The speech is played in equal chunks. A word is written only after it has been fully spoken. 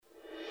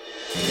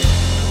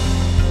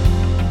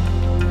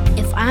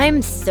I'm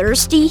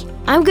thirsty,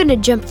 I'm gonna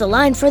jump the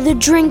line for the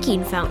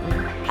drinking fountain.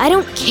 I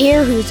don't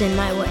care who's in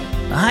my way.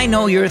 I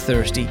know you're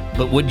thirsty,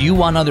 but would you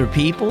want other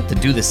people to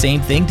do the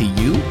same thing to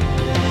you?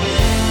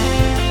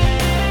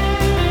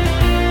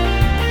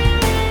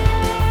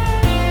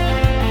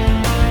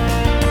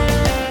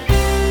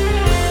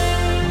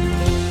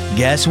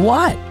 Guess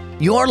what?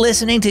 You're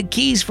listening to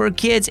Keys for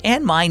Kids,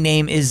 and my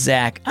name is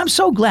Zach. I'm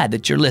so glad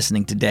that you're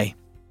listening today.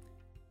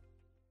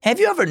 Have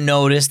you ever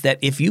noticed that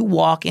if you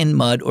walk in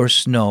mud or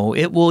snow,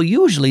 it will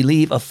usually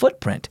leave a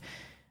footprint?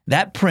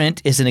 That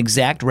print is an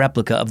exact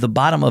replica of the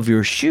bottom of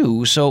your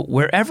shoe, so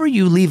wherever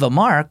you leave a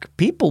mark,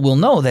 people will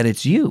know that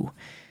it's you.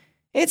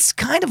 It's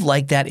kind of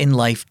like that in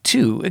life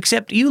too,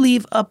 except you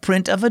leave a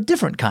print of a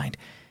different kind.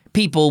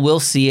 People will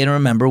see and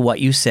remember what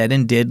you said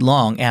and did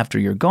long after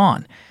you're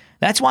gone.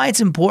 That's why it's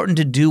important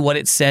to do what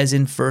it says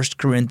in 1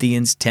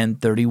 Corinthians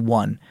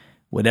 10:31.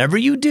 Whatever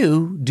you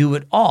do, do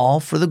it all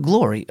for the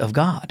glory of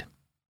God.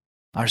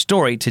 Our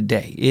story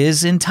today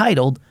is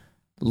entitled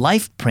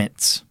Life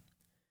Prints.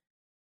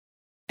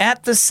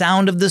 At the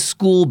sound of the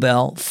school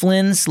bell,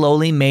 Flynn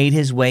slowly made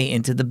his way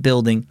into the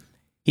building.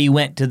 He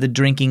went to the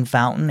drinking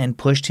fountain and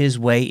pushed his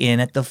way in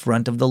at the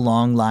front of the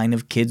long line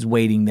of kids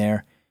waiting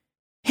there.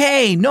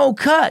 "Hey, no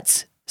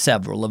cuts!"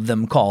 several of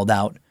them called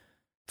out.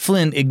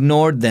 Flynn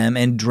ignored them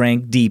and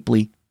drank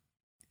deeply.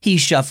 He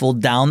shuffled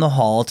down the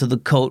hall to the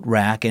coat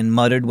rack and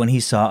muttered when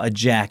he saw a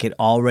jacket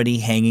already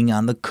hanging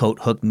on the coat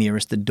hook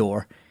nearest the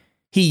door.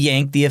 He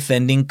yanked the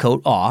offending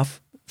coat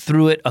off,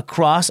 threw it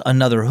across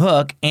another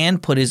hook,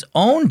 and put his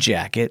own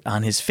jacket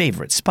on his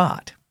favorite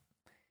spot.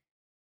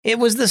 It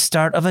was the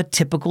start of a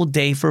typical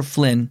day for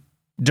Flynn.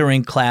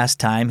 During class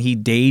time, he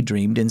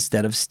daydreamed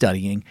instead of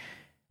studying.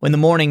 When the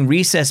morning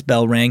recess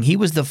bell rang, he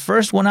was the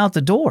first one out the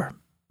door.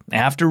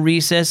 After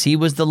recess, he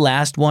was the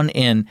last one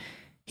in.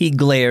 He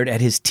glared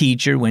at his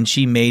teacher when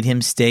she made him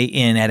stay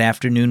in at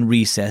afternoon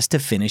recess to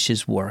finish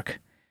his work.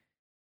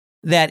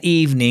 That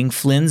evening,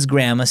 Flynn's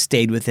grandma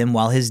stayed with him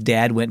while his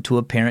dad went to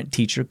a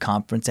parent-teacher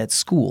conference at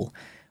school.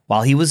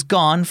 While he was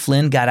gone,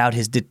 Flynn got out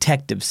his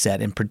detective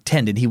set and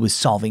pretended he was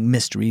solving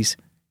mysteries.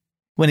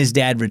 When his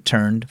dad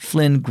returned,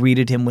 Flynn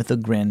greeted him with a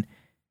grin.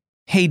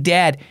 "Hey,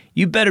 Dad,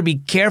 you better be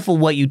careful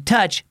what you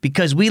touch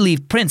because we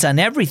leave prints on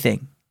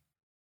everything."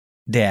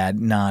 Dad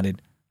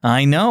nodded.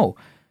 "I know.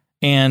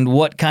 And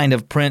what kind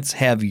of prints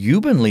have you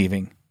been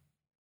leaving?"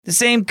 "The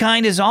same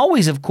kind as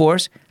always, of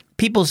course.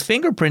 People's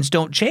fingerprints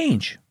don't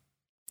change."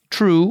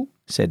 "True,"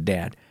 said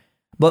Dad.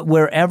 "But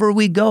wherever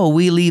we go,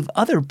 we leave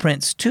other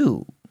prints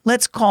too.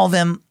 Let's call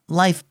them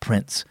life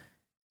prints.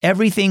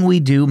 Everything we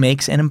do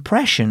makes an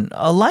impression,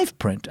 a life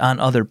print, on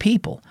other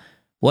people.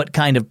 What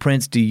kind of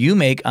prints do you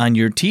make on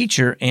your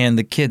teacher and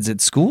the kids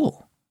at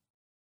school?"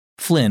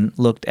 Flynn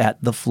looked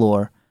at the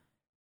floor.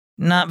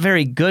 "Not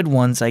very good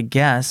ones, I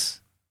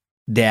guess."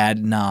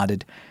 Dad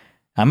nodded.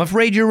 "I'm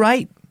afraid you're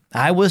right.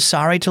 I was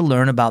sorry to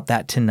learn about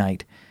that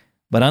tonight.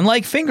 But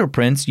unlike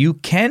fingerprints, you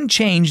can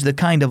change the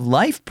kind of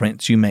life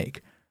prints you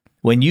make.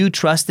 When you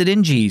trusted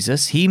in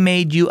Jesus, He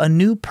made you a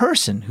new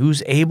person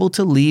who's able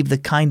to leave the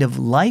kind of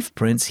life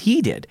prints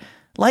He did,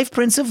 life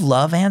prints of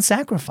love and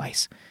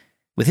sacrifice.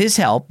 With His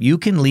help, you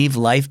can leave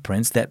life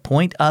prints that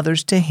point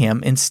others to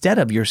Him instead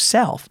of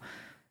yourself.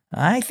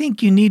 I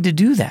think you need to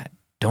do that,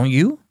 don't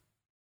you?"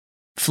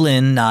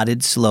 Flynn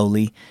nodded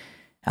slowly.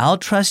 "I'll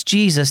trust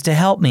Jesus to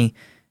help me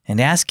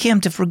and ask Him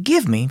to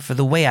forgive me for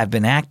the way I've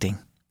been acting."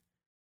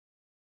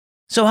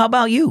 So how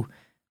about you?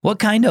 What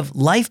kind of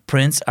life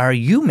prints are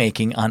you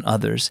making on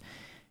others?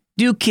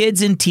 Do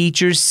kids and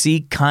teachers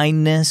see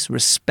kindness,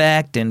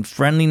 respect, and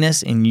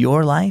friendliness in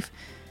your life?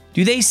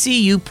 Do they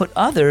see you put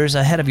others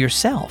ahead of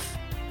yourself?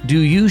 Do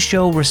you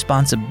show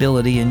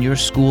responsibility in your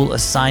school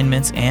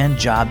assignments and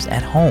jobs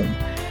at home?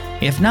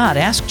 If not,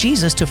 ask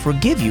Jesus to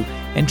forgive you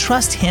and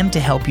trust Him to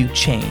help you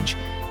change.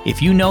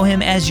 If you know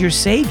Him as your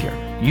Savior,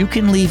 you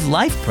can leave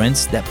life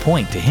prints that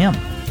point to Him.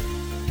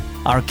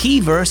 Our key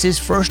verse is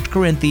 1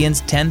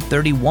 Corinthians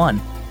 10:31.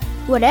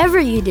 Whatever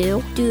you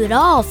do, do it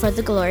all for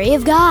the glory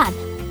of God.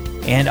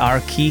 And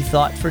our key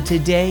thought for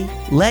today,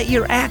 let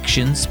your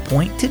actions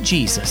point to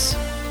Jesus.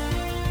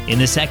 In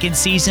the second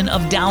season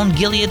of Down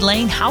Gilead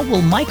Lane, how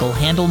will Michael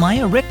handle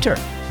Maya Richter?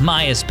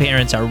 Maya's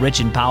parents are rich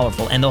and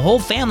powerful, and the whole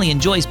family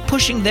enjoys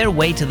pushing their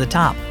way to the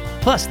top.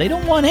 Plus, they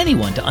don't want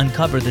anyone to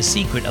uncover the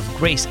secret of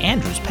Grace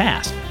Andrews'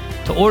 past.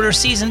 To order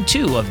Season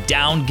 2 of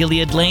Down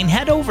Gilead Lane,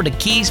 head over to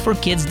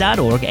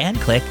keysforkids.org and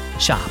click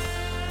Shop.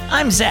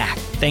 I'm Zach.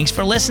 Thanks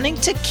for listening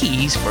to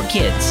Keys for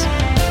Kids.